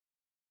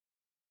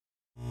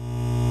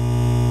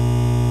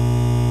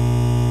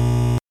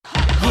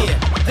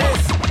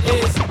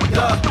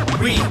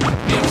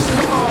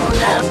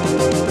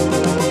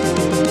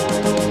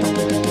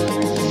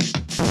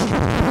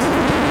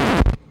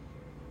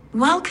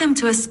Welcome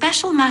to a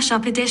special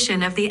mashup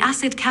edition of the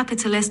Acid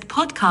Capitalist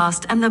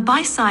podcast and the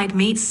Buy-Side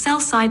Meets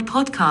Sell-Side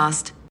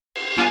podcast.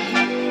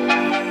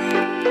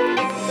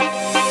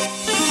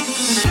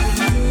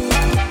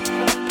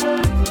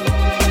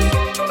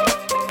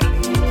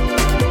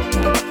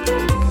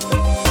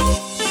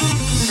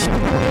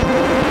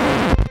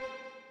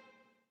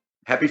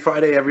 Happy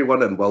Friday,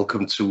 everyone, and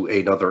welcome to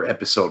another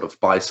episode of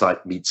Buy-Side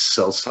Meets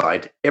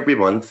Sell-Side. Every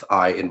month,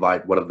 I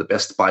invite one of the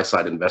best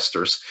buy-side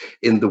investors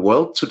in the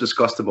world to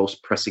discuss the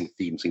most pressing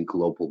themes in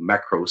global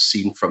macro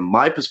seen from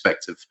my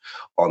perspective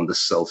on the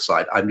sell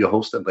side. I'm your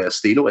host, Andreas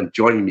Steno, and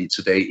joining me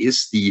today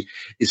is the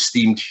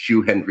esteemed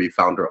Hugh Henry,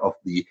 founder of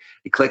the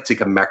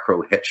Eclectic and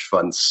Macro Hedge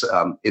Funds.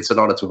 It's an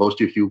honor to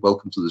host you, Hugh.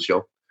 Welcome to the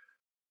show.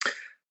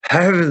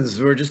 Heavens,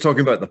 we were just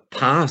talking about the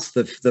past.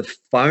 The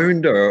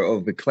founder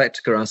of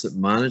Eclectic Asset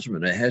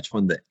Management, a hedge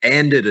fund that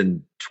ended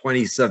in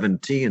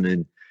 2017,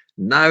 and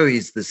now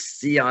he's the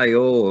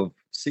CIO of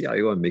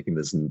CIO. I'm making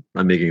this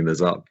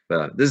up.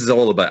 This is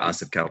all about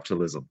asset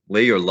capitalism.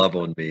 Lay your love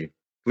on me.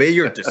 Lay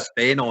your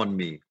disdain on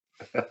me.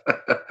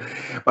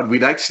 But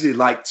we'd actually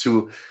like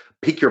to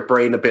pick your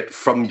brain a bit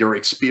from your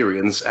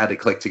experience at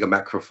Eclectic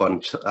Macro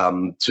Fund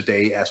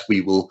today, as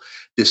we will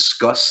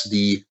discuss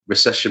the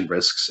recession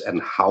risks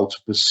and how to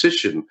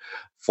position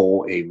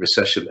for a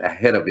recession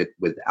ahead of it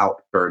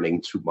without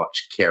burning too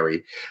much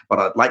carry. But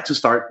I'd like to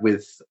start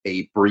with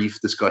a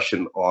brief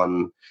discussion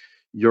on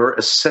your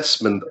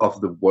assessment of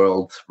the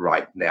world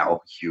right now,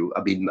 Hugh.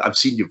 I mean, I've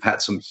seen you've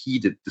had some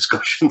heated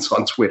discussions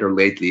on Twitter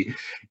lately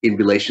in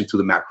relation to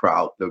the macro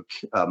outlook.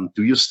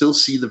 Do you still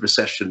see the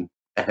recession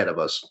ahead of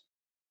us?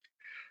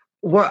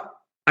 Well,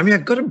 I mean,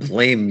 I've got to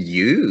blame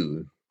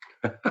you.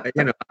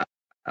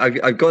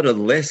 I've got a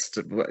list.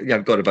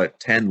 I've got about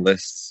 10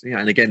 lists.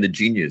 And again, the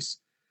genius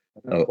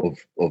of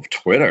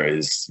Twitter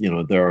is,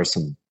 there are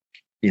some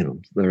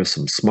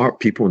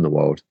smart people in the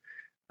world,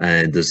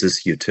 and there's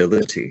this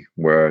utility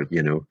where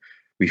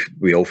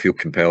we all feel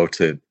compelled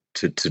to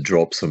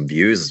drop some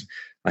views.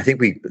 I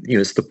think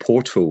it's the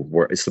portal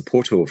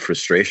of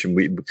frustration.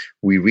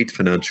 We read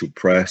financial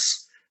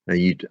press.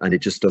 And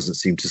it just doesn't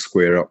seem to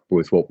square up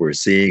with what we're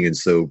seeing, and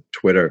so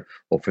Twitter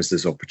offers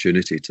this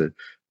opportunity to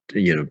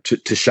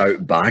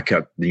shout back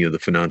at the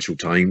Financial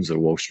Times or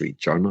Wall Street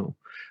Journal.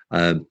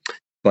 But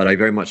I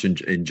very much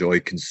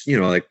enjoy,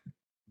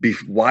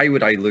 why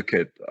would I look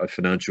at a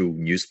financial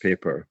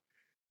newspaper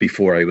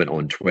before I went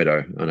on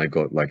Twitter? And I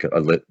got like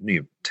a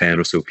 10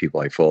 or so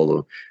people I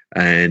follow,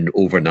 and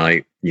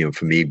overnight,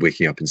 for me,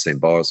 waking up in St.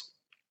 Bart's,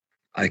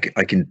 I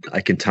can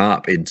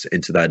tap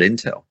into that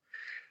intel.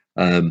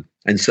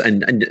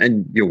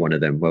 And you're one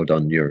of them. Well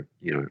done.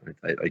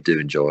 I do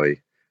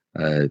enjoy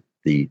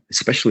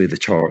especially the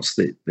charts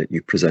that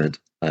you present.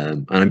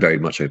 And I'm very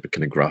much a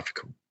kind of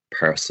graphical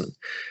person.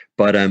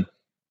 But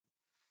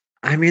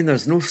I mean,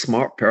 there's no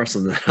smart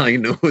person that I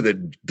know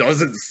that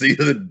doesn't see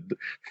the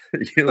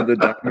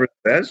damn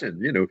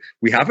recession.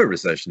 We have a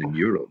recession in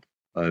Europe.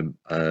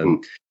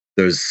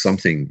 There's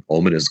something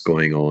ominous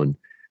going on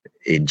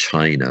in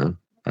China.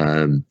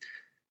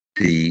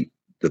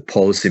 The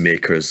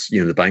policymakers,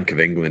 the Bank of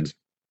England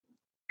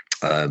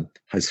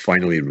has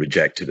finally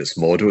rejected its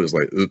model. It's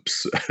like,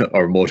 oops,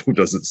 our model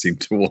doesn't seem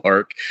to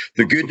work.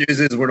 The good news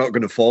is we're not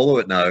going to follow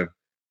it now.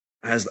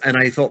 And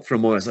I thought for a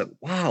moment, I was like,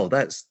 wow,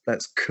 that's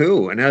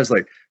cool. And I was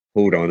like,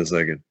 hold on a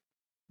second.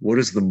 What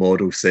is the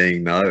model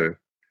saying now?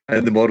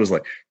 And the model's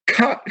like,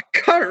 cut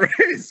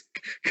rates.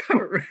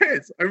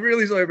 I'm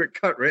really sorry about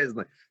cut rates.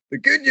 Like, the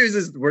good news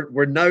is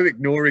we're now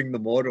ignoring the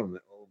model. I'm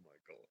like, oh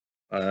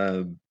my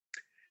God.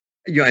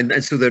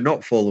 And so they're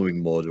not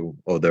following model,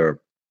 or they're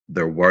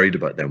worried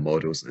about their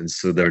models, and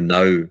so they're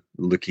now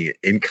looking at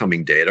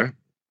incoming data.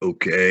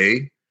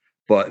 Okay,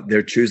 but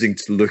they're choosing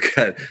to look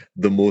at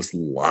the most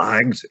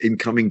lagged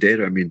incoming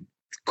data. I mean,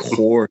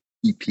 core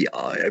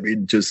CPI. I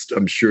mean,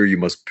 I'm sure you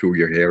must pull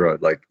your hair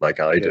out like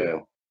I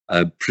do.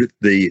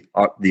 The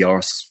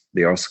R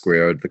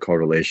squared, the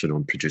correlation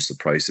on producer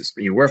prices.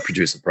 Where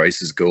producer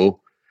prices go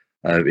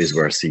is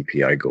where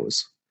CPI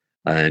goes,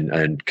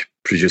 and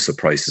producer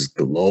prices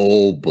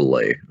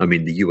globally. I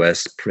mean, the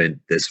US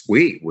print this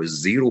week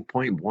was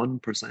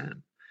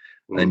 0.1%.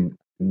 And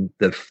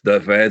the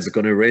Fed's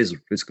going to raise,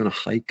 it's going to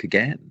hike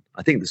again.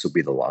 I think this will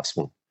be the last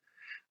one.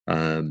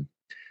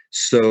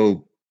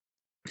 So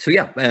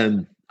yeah,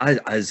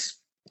 as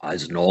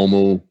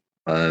normal,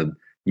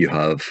 you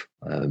have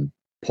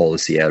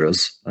policy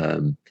errors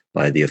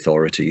by the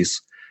authorities.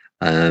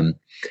 But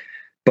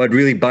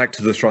really, back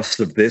to the thrust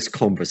of this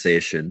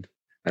conversation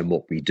and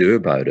what we do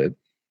about it,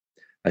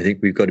 I think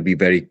we've got to be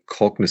very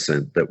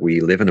cognizant that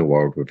we live in a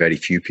world where very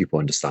few people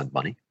understand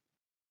money.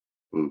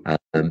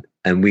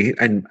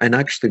 And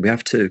actually we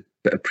have to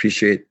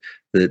appreciate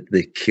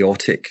the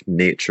chaotic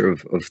nature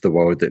of the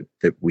world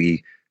that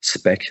we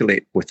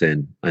speculate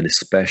within, and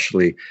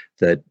especially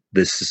that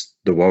the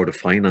world of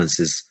finance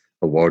is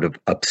a world of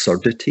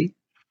absurdity.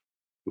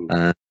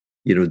 The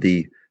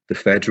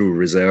Federal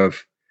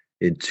Reserve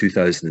in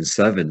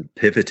 2007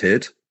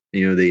 pivoted.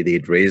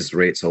 They'd raised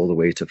rates all the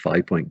way to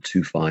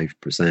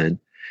 5.25%,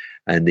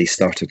 and they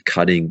started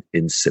cutting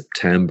in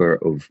September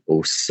of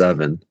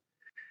 07,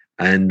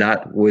 and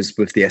that was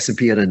with the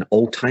S&P at an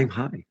all-time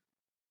high.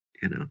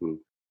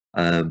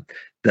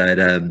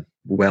 That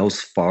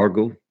Wells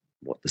Fargo,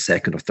 the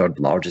second or third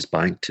largest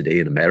bank today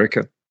in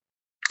America,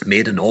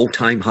 made an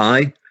all-time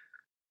high,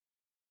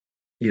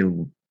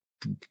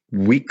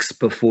 weeks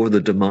before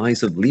the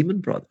demise of Lehman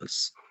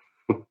Brothers.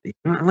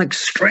 Like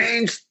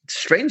strange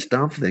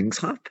damn things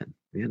happen,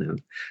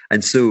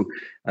 And so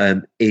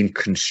in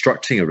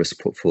constructing a risk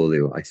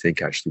portfolio, I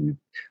think actually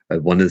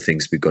one of the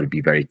things we've got to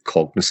be very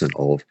cognizant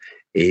of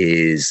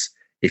is,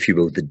 if you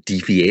will, the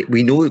deviate.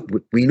 We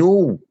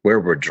know where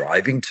we're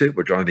driving to.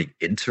 We're driving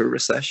into a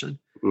recession.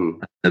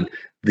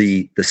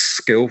 The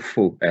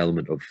skillful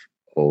element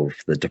of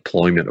the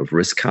deployment of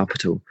risk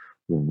capital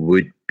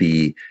would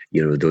be,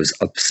 those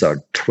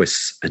absurd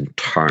twists and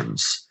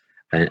turns,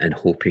 and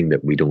hoping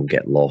that we don't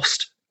get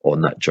lost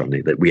on that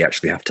journey, that we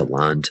actually have to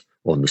land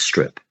on the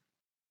strip.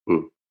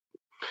 I'm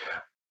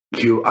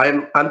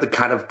the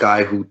kind of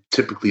guy who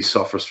typically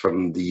suffers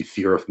from the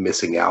fear of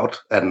missing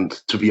out. And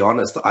to be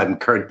honest, I'm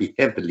currently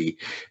heavily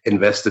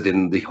invested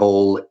in the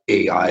whole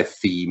AI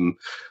theme,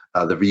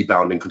 the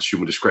rebound in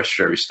consumer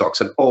discretionary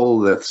stocks, and all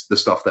the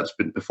stuff that's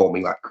been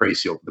performing like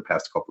crazy over the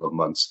past couple of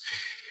months.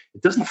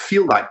 It doesn't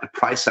feel like the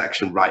price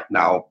action right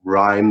now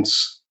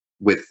rhymes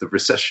with the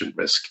recession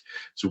risk.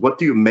 So what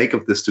do you make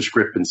of this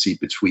discrepancy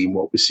between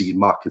what we see in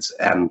markets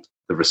and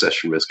the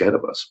recession risk ahead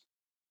of us?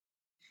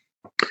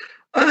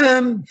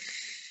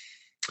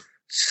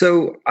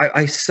 So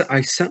I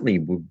certainly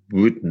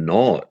would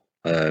not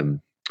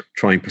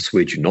try and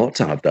persuade you not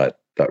to have that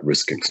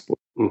risk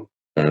exposure.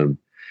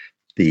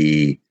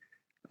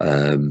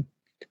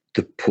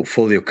 The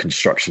portfolio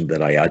construction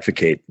that I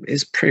advocate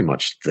is pretty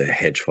much the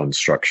hedge fund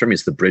structure. I mean,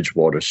 it's the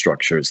Bridgewater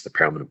structure. It's the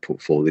permanent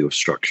portfolio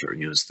structure.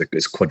 It's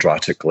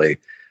quadratically.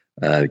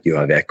 You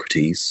have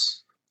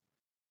equities.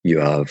 You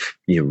have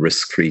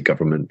risk-free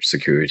government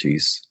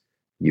securities.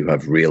 You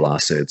have real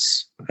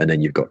assets, and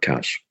then you've got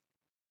cash.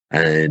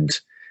 And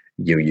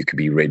you could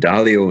be Ray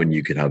Dalio, and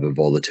you could have a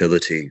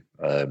volatility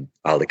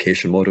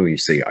allocation model. You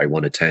say, I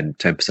want a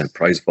 10%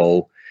 price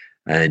vol,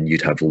 and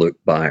you'd have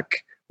look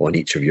back on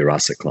each of your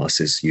asset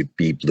classes. You'd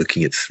be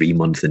looking at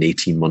 3-month and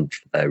 18-month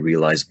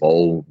realized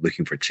vol,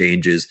 looking for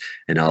changes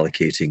and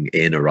allocating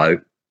in or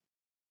out.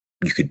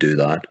 You could do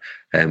that,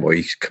 or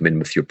you could come in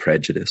with your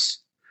prejudice.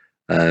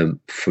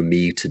 For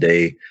me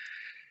today,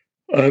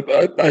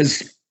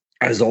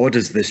 as odd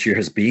as this year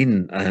has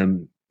been,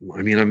 I'm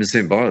in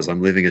St. Bart's.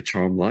 I'm living a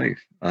charmed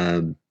life.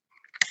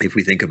 If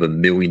we think of $1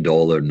 million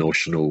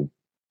notional,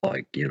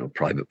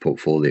 private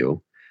portfolio,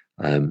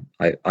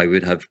 I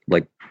would have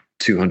like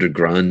 200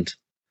 grand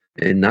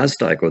in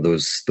NASDAQ, or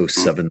those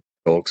 7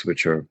 stocks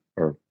which are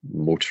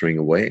motoring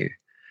away.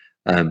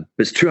 But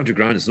it's 200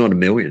 grand. It's not $1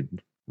 million.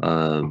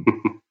 And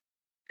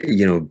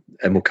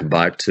we'll come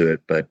back to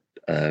it. But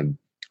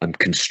I'm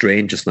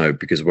constrained just now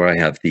because where I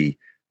have the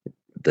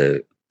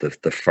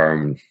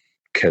firm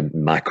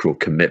macro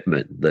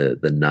commitment,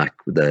 the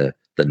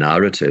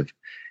narrative,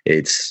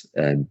 it's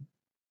in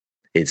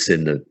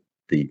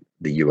the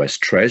US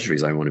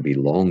Treasuries. I want to be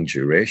long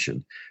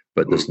duration,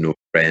 but there's no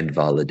trend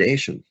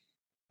validation.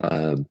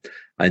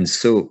 And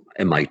so,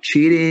 am I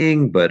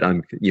cheating? But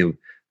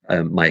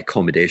my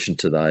accommodation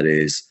to that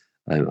is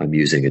I'm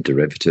using a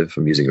derivative.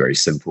 I'm using a very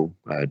simple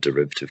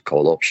derivative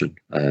call option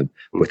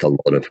with a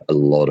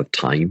lot of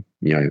time.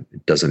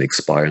 It doesn't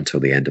expire until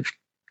the end of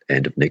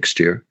next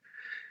year.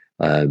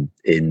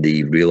 In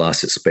the real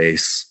asset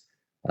space,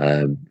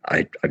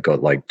 I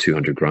got like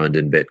 200 grand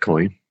in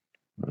Bitcoin.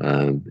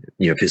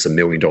 If it's $1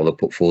 million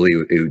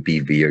portfolio, it would be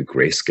via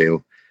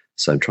Grayscale.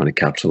 So I'm trying to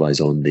capitalize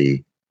on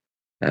the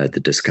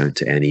discount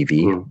to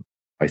NEV.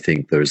 I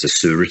think there's a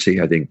surety.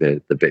 I think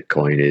that the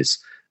Bitcoin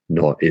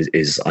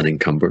is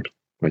unencumbered.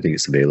 I think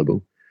it's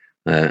available,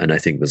 and I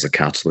think there's a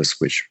catalyst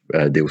which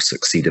they'll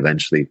succeed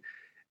eventually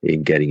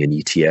in getting an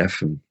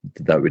ETF, and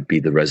that would be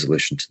the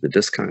resolution to the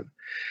discount.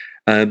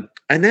 And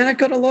then I've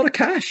got a lot of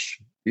cash.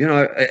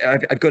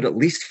 I've got at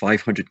least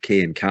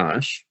 $500K in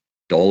cash,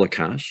 dollar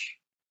cash.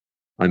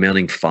 I'm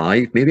earning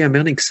 5. Maybe I'm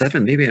earning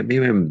 7. Maybe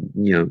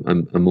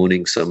I'm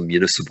owning some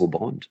municipal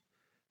bond.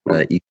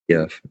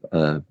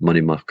 ETF,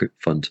 money market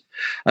fund,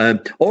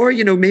 or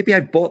maybe I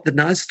bought the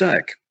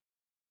Nasdaq.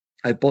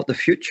 I bought the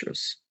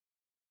futures.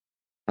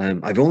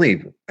 I've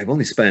only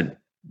spent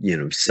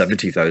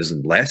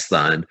 70,000 less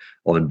than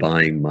on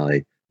buying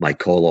my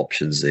call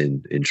options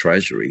in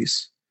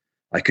treasuries.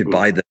 I could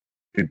buy the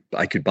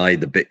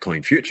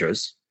Bitcoin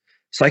futures,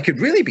 so I could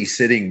really be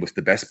sitting with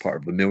the best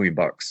part of $1 million,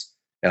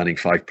 earning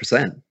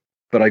 5%.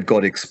 But I've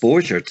got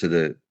exposure to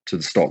the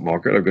stock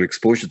market. I've got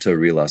exposure to a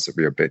real asset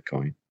via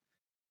Bitcoin.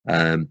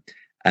 And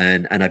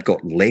I've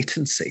got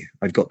latency.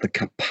 I've got the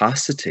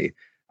capacity.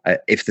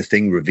 If the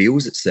thing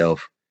reveals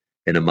itself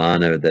in a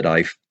manner that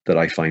I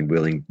find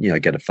willing, I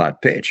get a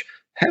fat pitch.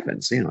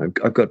 Heavens,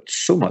 I've got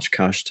so much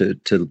cash to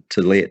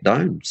lay it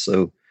down.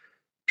 So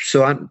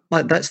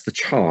like, that's the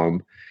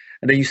charm.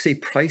 And then you say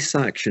price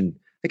action.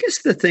 I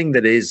guess the thing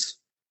that is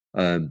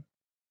a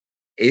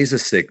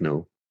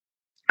signal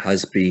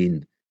has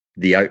been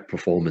the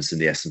outperformance in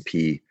the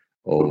S&P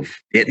of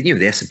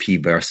the S&P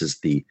versus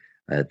the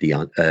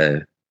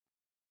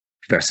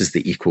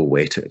equal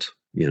weighted.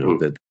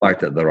 The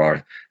fact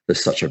that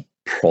there's such a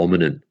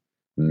prominent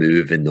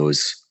move in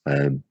those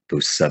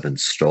 7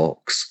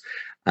 stocks,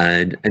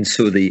 and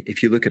so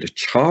if you look at a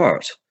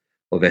chart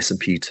of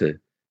S&P to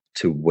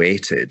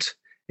weighted,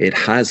 it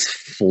has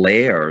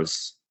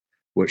flares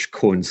which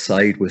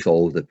coincide with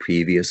all the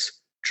previous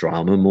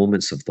drama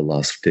moments of the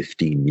last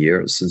 15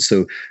 years. And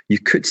so you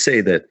could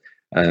say that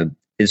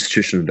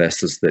institutional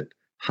investors that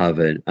have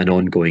an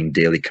ongoing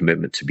daily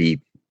commitment to be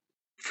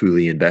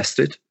fully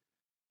invested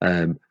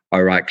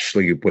are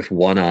actually, with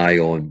one eye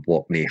on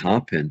what may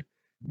happen,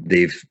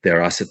 their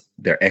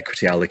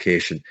equity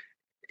allocation,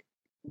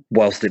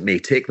 whilst it may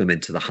take them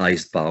into the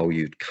highest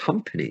valued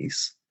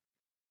companies,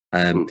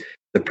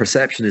 the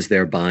perception is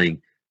they're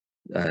buying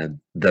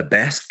the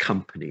best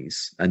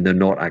companies, and they're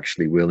not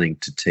actually willing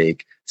to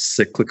take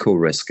cyclical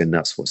risk, and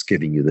that's what's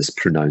giving you this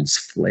pronounced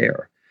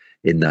flare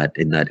in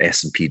that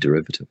S&P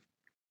derivative.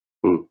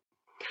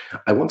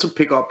 I want to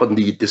pick up on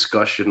the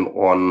discussion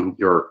on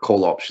your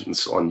call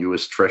options on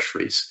US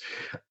Treasuries.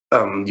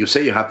 You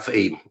say you have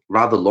a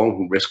rather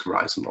long risk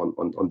horizon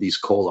on these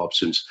call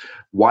options.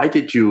 Why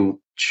did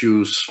you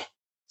choose,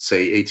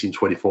 say, 18,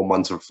 24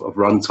 months of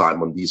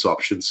runtime on these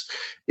options?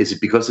 Is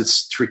it because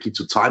it's tricky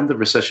to time the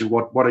recession?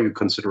 What are your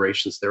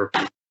considerations there?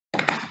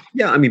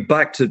 Yeah, I mean,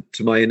 back to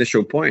my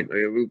initial point,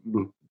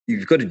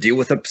 you've got to deal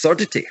with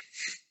absurdity.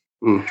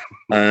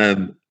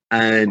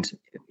 And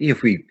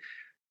if we,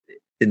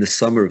 in the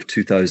summer of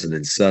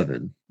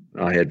 2007,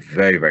 I had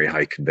very, very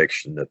high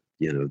conviction that,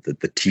 that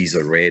the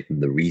teaser rate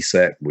and the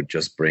reset would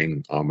just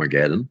bring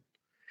Armageddon.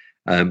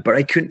 But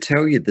I couldn't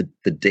tell you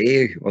the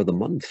day or the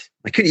month.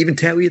 I couldn't even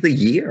tell you the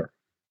year.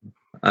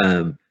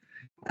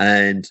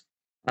 And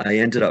I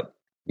ended up,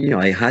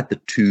 I had the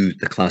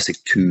classic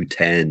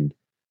 210,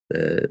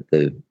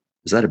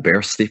 is that a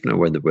bear steepener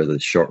where the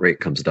short rate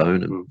comes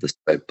down and the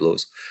spread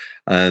blows?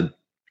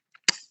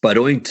 But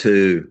owing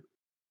to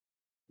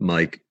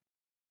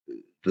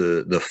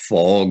the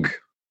fog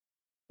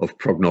of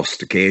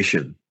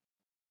prognostication,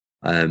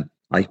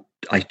 I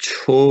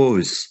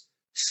chose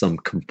some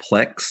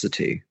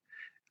complexity,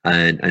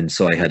 and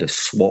so I had a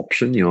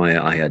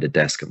swaption. I had a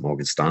desk at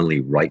Morgan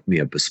Stanley write me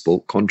a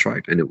bespoke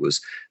contract, and it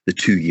was the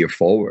 2-year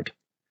forward,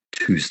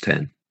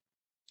 2s10.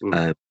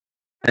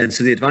 And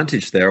so the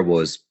advantage there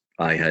was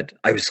I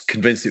was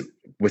convinced that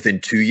within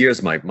 2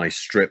 years my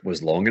strip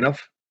was long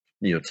enough,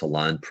 to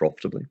land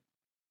profitably.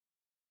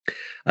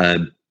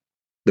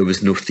 There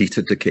was no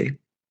theta decay,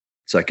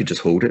 so I could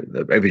just hold it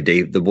every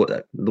day. There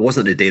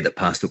wasn't a day that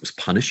passed that was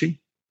punishing,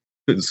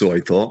 and so I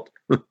thought.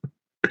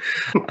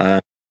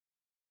 Now,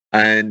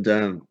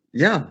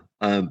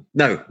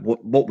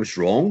 what was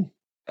wrong,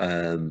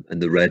 and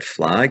the red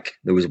flag?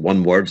 There was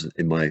one word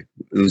there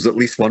was at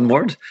least one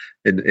word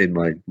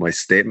in my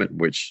statement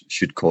which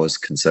should cause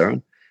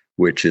concern,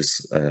 which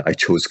is I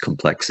chose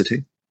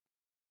complexity.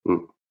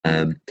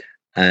 And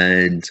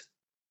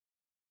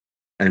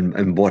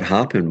what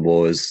happened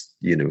was,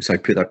 so I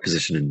put that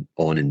position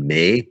on in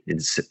May. In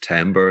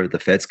September, the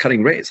Fed's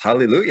cutting rates.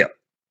 Hallelujah.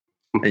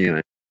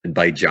 And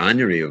by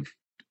January of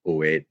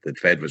 2008, the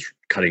Fed was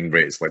cutting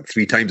rates like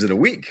 3 times in a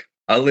week.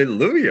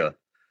 Hallelujah.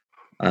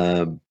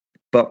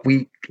 But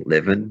we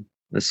live in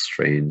a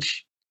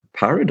strange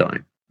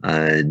paradigm,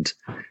 and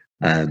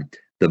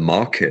the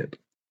market,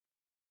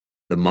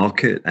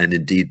 and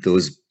indeed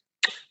those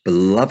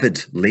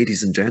beloved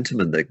ladies and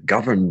gentlemen that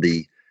govern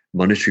the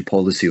monetary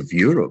policy of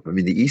Europe. I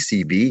mean, the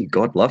ECB,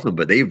 God love them,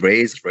 but they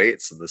raised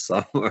rates in the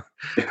summer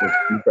of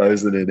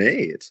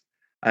 2008,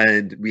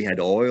 and we had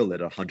oil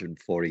at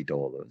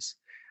 $140.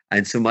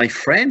 And so my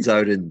friends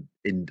out in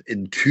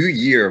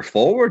 2-year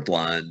forward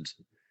land,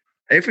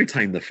 every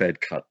time the Fed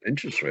cut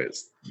interest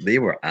rates, they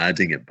were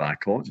adding it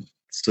back on.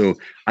 So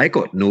I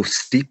got no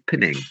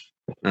steepening,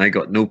 I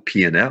got no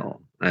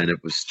P&L, and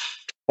it was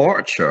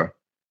torture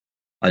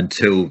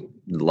until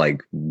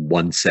like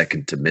 1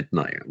 second to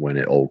midnight when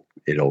it all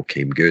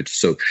came good.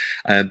 So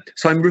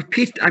I'm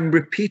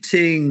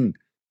repeating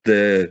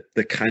the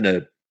kind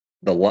of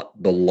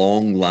the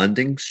long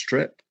landing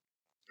strip.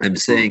 I'm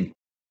saying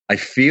I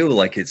feel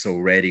like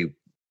the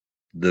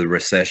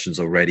recession's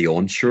already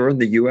onshore in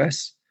the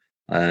US.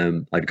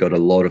 I've got a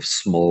lot of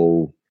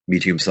small,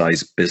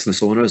 medium-sized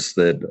business owners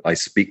that I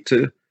speak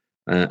to,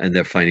 and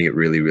they're finding it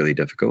really, really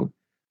difficult.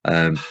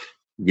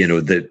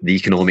 The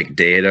economic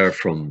data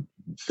from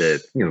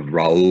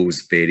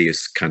Raoul's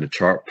various kind of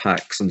chart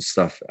packs and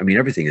stuff. I mean,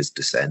 everything is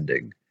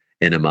descending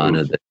in a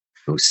manner that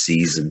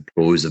seasoned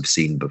pros have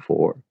seen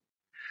before.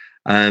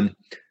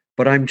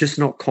 But I'm just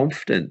not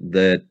confident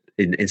that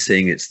in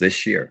saying it's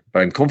this year,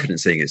 but I'm confident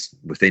saying it's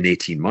within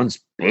 18 months.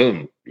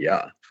 Boom.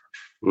 Yeah.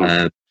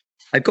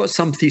 I've got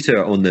some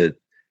theta on the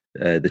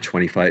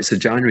 25. It's a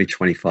January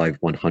 25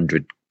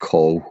 100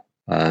 call.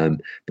 But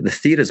the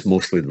theta is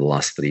mostly the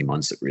last 3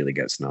 months. It really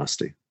gets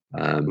nasty.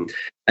 And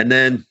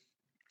then,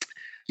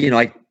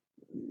 the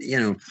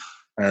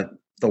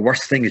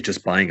worst thing is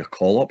just buying a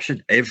call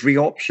option. Every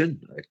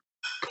option,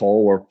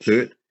 call or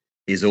put,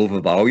 is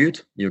overvalued.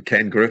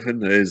 Ken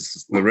Griffin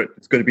is going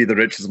to be the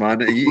richest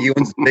man. He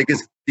owns the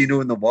biggest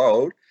casino in the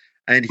world,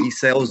 and he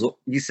sells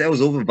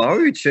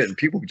overvalued shit, and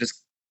people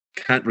just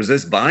can't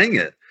resist buying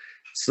it.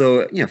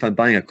 So, if I'm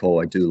buying a call,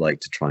 I do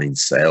like to try and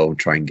sell,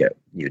 try and get,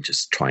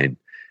 just try and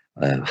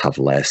have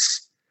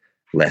less,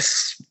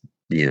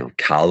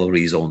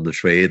 calories on the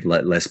trade,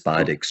 less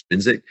bad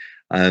extrinsic.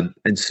 And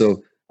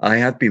so I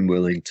have been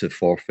willing to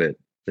forfeit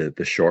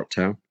the short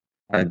term.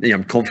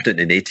 I'm confident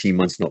in 18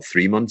 months, not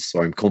 3 months,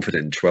 or I'm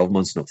confident in 12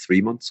 months, not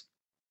 3 months.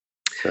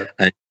 Sure.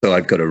 And so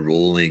I've got a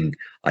rolling,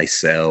 I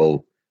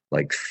sell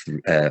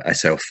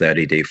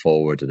 30-day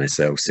forward and I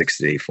sell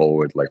 60-day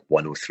forward, like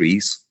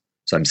 103s.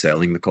 So I'm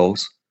selling the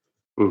calls.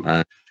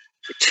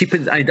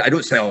 Cheapens. I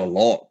don't sell a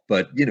lot,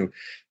 but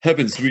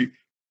heavens,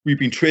 we've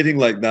been trading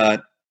like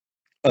that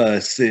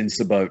since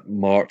about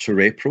March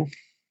or April,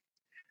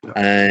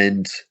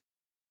 and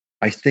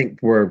I think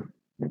we're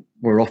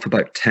off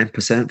about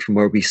 10% from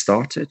where we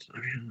started. I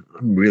mean,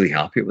 I'm really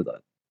happy with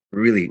that.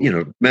 Really,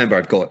 remember,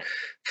 I've got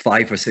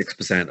 5 or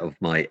 6% of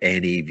my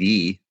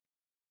NAV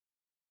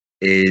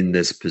in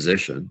this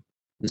position,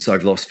 and so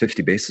I've lost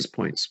 50 basis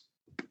points,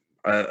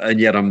 and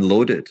yet I'm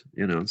loaded.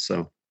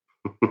 So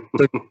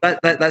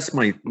that's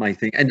my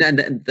thing. And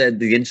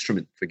the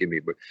instrument, forgive me,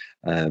 but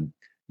I'm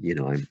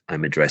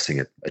addressing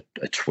a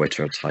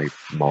Twitter type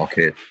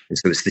market, and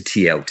so it's the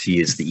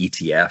TLT is the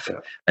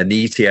ETF, and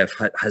the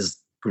ETF has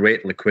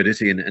great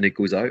liquidity, and it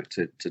goes out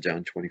to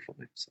Jan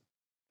 25. So.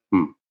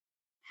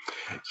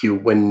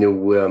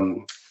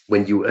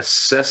 When you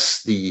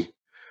assess the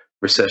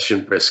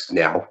recession risk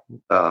now,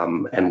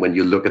 and when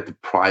you look at the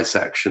price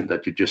action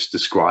that you just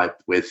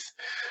described with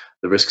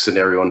the risk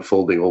scenario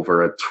unfolding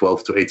over a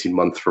 12 to 18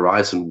 month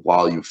horizon,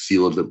 while you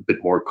feel a little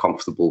bit more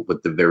comfortable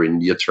with the very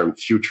near term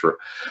future,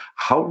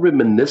 how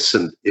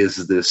reminiscent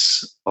is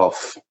this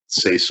of,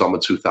 say, summer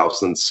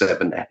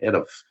 2007, ahead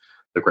of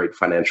the great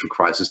financial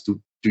crisis? Do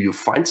you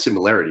find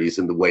similarities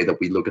in the way that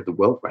we look at the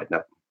world right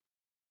now?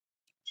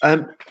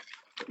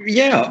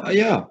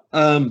 Yeah.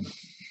 I'm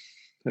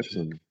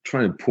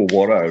trying to pour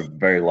water out of a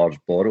very large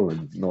bottle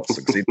and not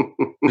succeed.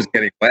 Just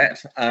getting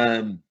wet.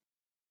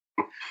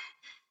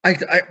 I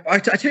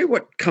tell you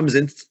what comes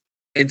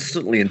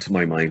instantly into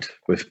my mind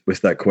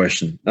with that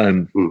question.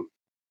 I'm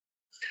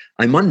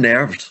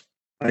unnerved.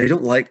 I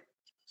don't like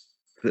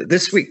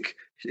this week.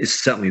 Is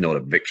certainly not a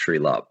victory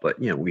lap, but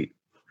we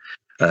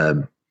got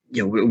that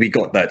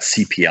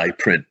CPI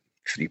print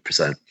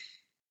 3%.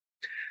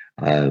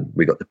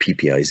 We got the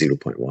PPI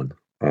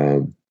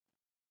 0.1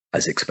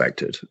 as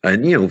expected,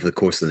 and over the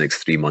course of the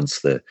next 3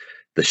 months, the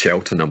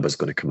shelter number is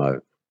going to come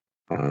out.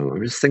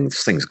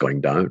 Things going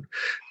down,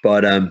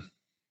 but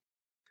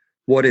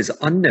what is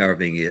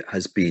unnerving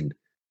has been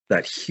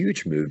that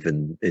huge move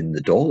in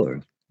the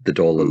dollar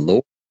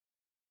low,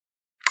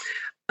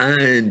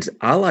 and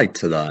allied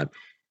to that,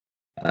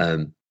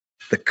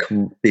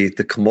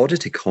 the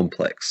commodity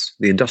complex,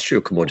 the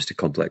industrial commodity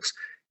complex,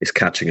 is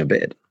catching a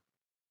bid.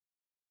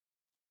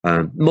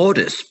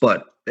 Modest,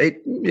 but I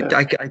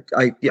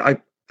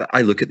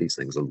look at these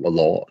things a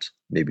lot,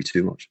 maybe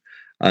too much,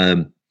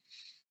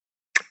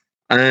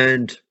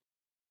 and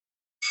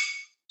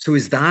so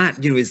is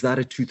that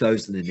a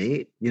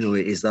 2008?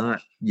 Is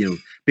that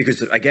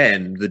because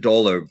again the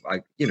dollar,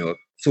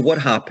 so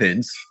what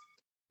happens?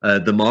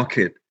 The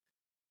market,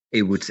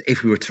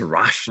 if we were to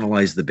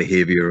rationalize the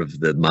behavior of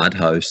the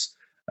madhouse,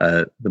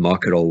 the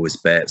market always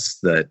bets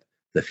that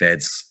the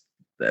Fed's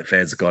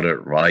got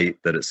it right,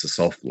 that it's a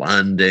soft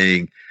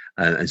landing,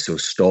 and so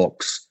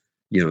stocks,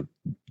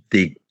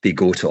 they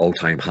go to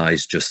all-time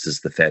highs just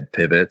as the Fed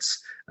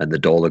pivots, and the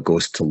dollar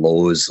goes to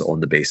lows on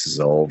the basis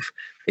of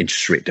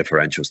interest rate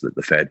differentials that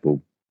the Fed will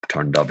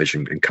turn dovish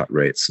and cut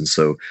rates. And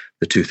so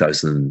the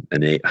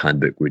 2008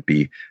 handbook would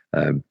be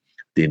the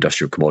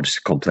industrial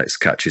commodity complex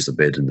catches a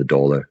bid and the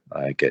dollar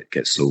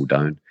gets sold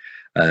down.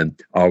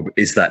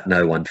 Is that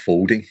now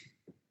unfolding?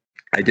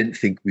 I didn't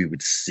think we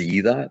would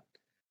see that.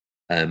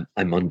 I'm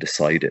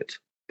undecided,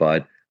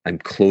 but I'm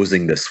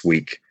closing this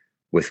week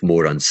with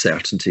more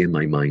uncertainty in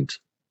my mind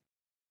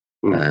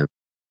in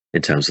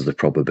terms of the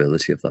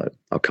probability of that.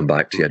 I'll come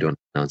back to you. I don't have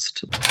an answer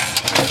to that.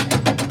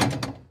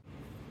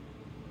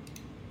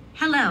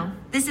 Hello,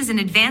 this is an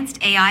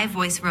advanced AI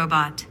voice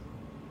robot.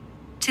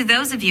 To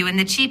those of you in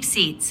the cheap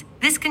seats,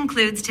 this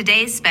concludes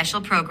today's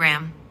special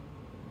program.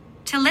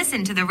 To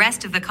listen to the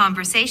rest of the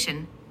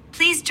conversation,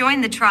 please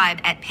join the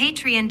tribe at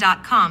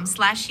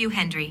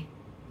patreon.com/uhenry.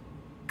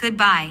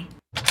 Goodbye.